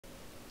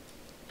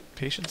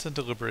patience and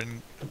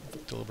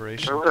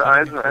deliberation. Where were the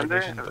eyes and ender?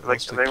 Coordination, but Like,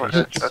 mostly they weren't in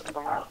the patience. chest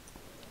somehow?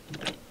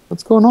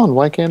 What's going on?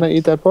 Why can't I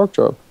eat that pork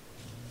chop?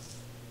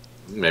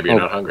 Maybe you're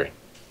not hungry.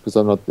 Because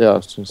I'm not. Yeah, I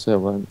was going to say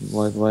why?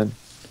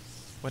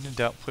 When in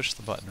doubt, push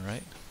the button,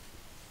 right?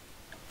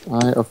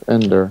 Eye of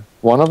Ender.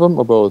 One of them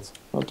or both?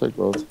 I'll take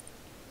both.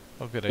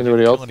 Oh, good. I Anybody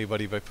didn't else? kill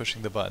anybody by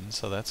pushing the button,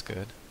 so that's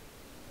good.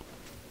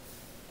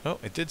 Oh,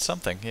 it did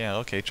something. Yeah.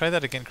 Okay. Try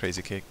that again,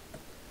 Crazy Cake.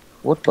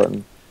 What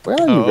button? Where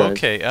are you guys?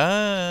 Okay.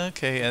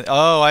 Okay.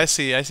 Oh, I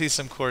see. I see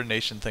some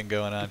coordination thing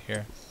going on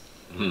here.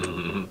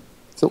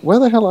 So where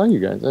the hell are you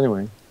guys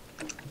anyway?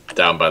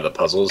 Down by the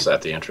puzzles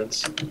at the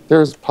entrance.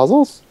 There's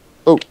puzzles?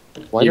 Oh,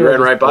 why You did I ran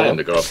just right by blow him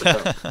to up? go up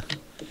the top.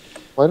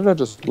 Why did I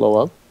just blow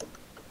up?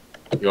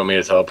 You want me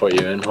to teleport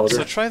you in, Holder?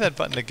 So try that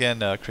button again,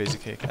 Crazy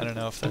Cake. I don't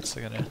know if that's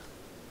gonna.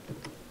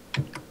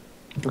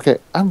 Okay,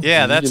 I'm.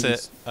 Yeah, that's really-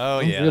 it. Oh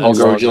I'm yeah. really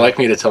Holder, would you sorry. like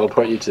me to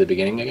teleport you to the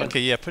beginning again? Okay.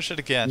 Yeah. Push it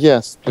again.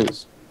 Yes,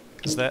 please.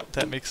 Because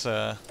that makes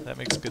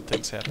good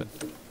things happen.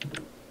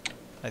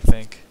 I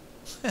think.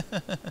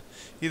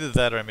 Either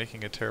that or I'm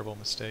making a terrible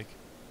mistake.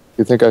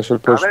 You think I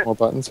should push Got it? more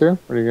buttons here?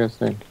 What do you guys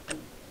think?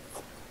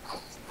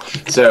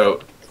 So,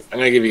 I'm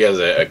going to give you guys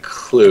a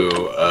clue.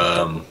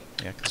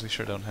 Yeah, because we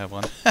sure don't have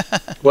one.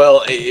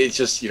 Well, it's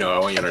just, I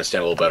want you to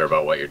understand a little better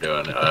about what you're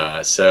doing.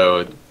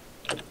 So,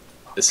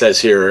 it says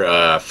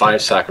here,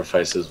 5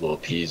 sacrifices will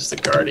appease the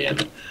Guardian.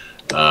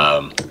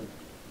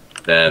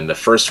 Then the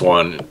first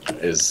one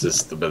is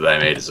this, the bit that I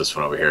made is this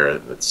one over here.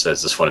 It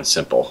says this one is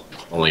simple.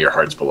 Only your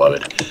heart's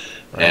beloved.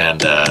 Right.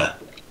 And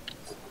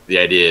the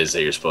idea is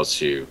that you're supposed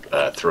to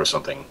throw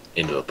something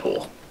into the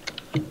pool.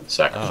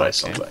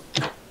 Sacrifice okay. something.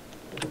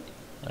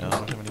 I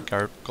don't have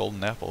any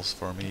golden apples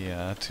for me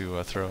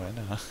to throw in.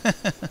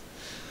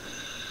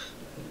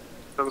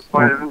 So the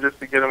point isn't just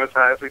to get them as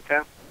high as we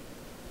can?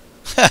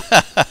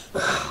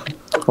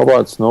 How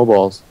about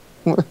snowballs?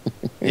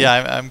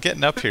 Yeah, I'm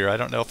getting up here. I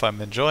don't know if I'm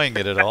enjoying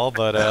it at all,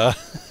 but I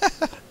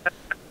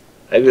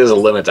think there's a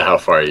limit to how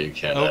far you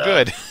can oh,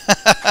 good.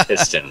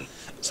 piston.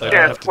 So I Yeah,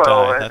 don't have it's to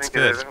 12, die. I That's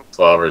think it good. is.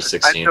 12 or I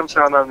 16. jumped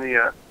down on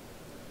the,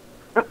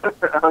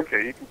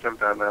 okay, you can jump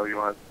down now if you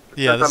want.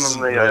 Yeah, Jump this on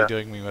isn't the, really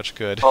doing me much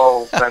good.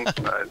 whole fence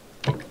side.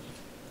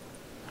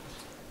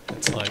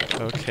 It's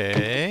like,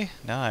 okay,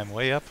 now I'm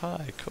way up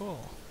high.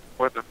 Cool.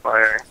 With the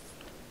fire.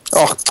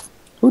 Oh,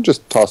 who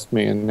just tossed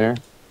me in there?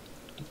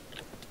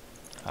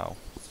 Ow.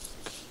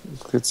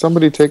 Did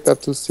somebody take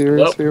that too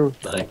seriously? Nope.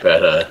 I think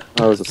that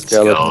That was a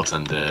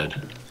skeleton. did.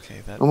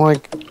 Okay, that. I'm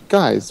like,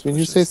 guys, when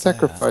you say Pushes that.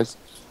 sacrifice...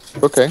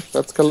 Okay,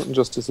 that skeleton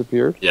just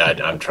disappeared. Yeah,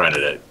 I'm trying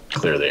to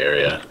clear the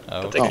area.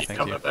 Oh, but they okay, keep thank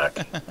coming you.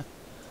 back.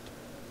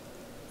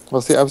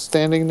 Well, see, I was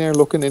standing there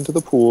looking into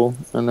the pool,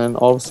 and then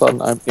all of a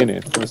sudden I'm in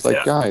it. And it's like,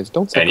 Yeah. guys,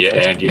 don't And you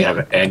sacrifice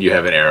me.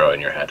 have an arrow in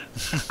your head.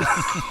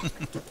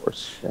 Of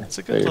course. Yeah, It's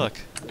a good there you look.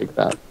 Take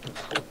that.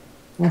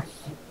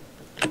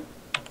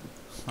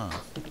 Huh.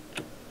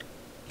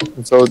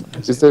 And so, I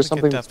was is there able to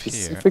something get up here.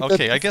 specific?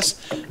 Okay, that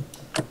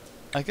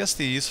I guess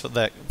the use for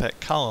that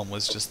column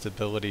was just the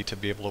ability to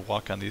be able to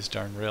walk on these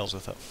darn rails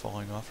without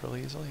falling off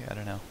really easily. I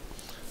don't know.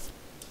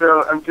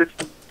 So I'm just,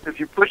 if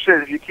you push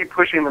it, if you keep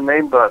pushing the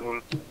main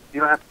button, you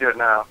don't have to do it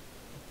now.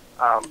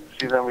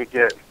 See, then we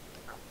get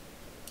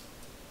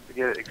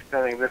it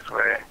extending this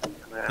way. And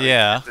then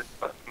Yeah. This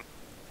button,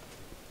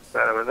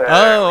 that over there.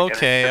 Oh, we get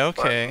okay, this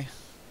okay.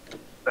 button,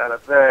 that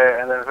up there,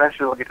 and then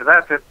eventually we'll get to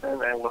that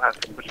piston, and we'll have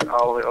to push it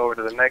all the way over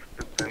to the next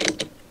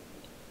piston.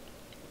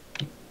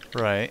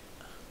 Right.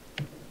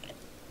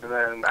 And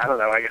then, I don't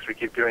know, I guess we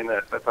keep doing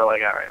this. That's all I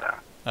got right now.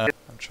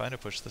 I'm trying to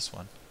push this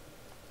one.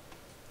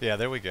 Yeah,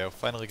 there we go.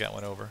 Finally got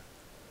one over.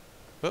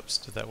 Whoops,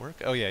 did that work?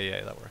 Oh,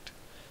 yeah, that worked.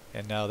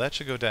 And now that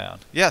should go down.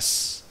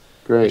 Yes!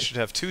 We Great. should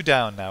have 2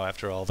 down now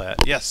after all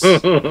that. Yes!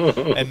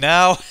 And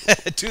now,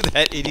 do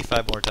that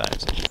 85 more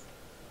times.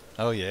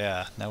 Oh,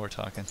 yeah, now we're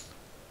talking.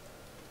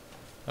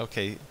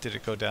 Okay, did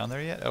it go down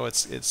there yet? Oh,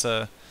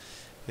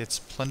 it's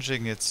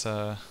plunging its,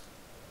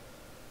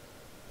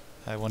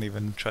 I won't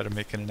even try to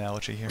make an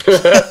analogy here.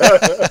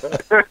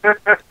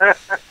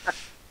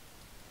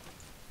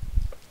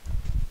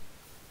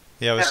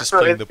 Yeah, I was just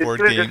playing the board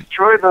it's gonna game.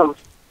 destroy those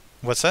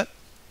What's that?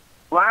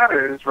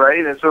 ladders,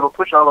 right? And so it'll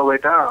push all the way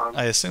down.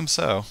 I assume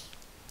so.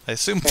 I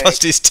assume Okay,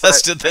 Fusty's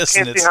tested this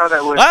I and can't it's... see how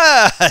that would,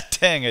 Ah!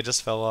 Dang, I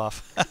just fell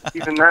off.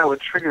 even that would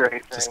trigger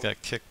anything. Just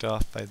got kicked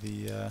off by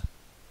the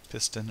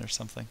piston or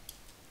something.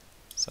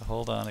 So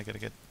hold on, I gotta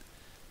go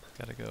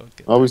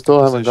get Oh, we still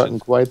haven't position. gotten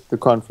quite the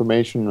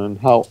confirmation on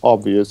how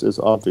obvious is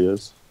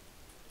obvious.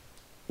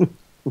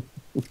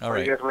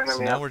 Alright, you guys waiting on so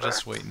me now out we're there?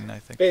 just waiting, I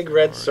think. Big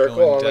red for circle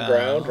going on the down.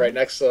 ground right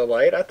next to the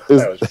light. I thought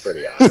Is- that was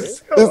pretty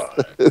obvious. Come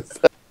on.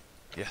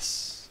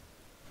 Yes.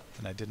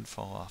 And I didn't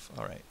fall off.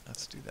 Alright,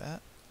 let's do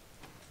that.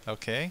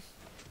 Okay.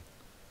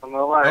 On the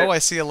light. Oh, I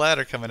see a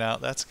ladder coming out.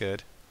 That's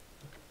good.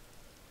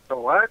 So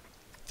what?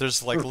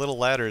 There's like little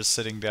ladders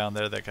sitting down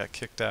there that got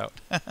kicked out.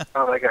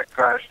 Oh, they got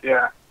crushed,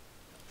 yeah.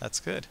 That's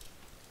good.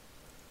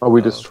 Oh,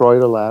 we Oh.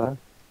 destroyed a ladder?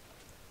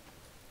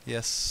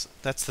 Yes,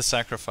 that's the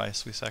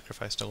sacrifice. We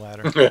sacrificed a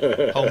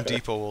ladder. Home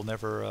Depot will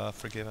never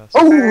forgive us.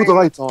 Oh, the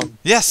light's on.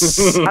 Yes!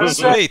 How does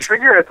that Sweet!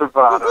 trigger at the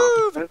bottom?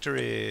 Woohoo!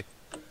 Victory!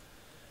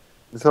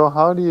 So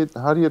how do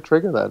you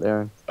trigger that,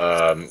 Aaron?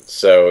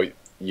 So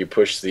you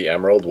push the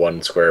emerald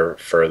one square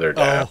further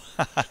down,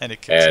 Oh, and it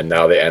kicks and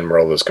now the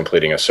emerald is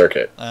completing a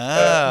circuit.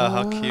 Ah,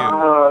 how cute.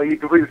 Oh, you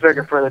complete the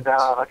circuit further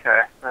down.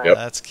 Okay. Right. Yep.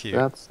 That's cute.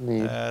 That's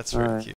neat. That's really Alright. cute.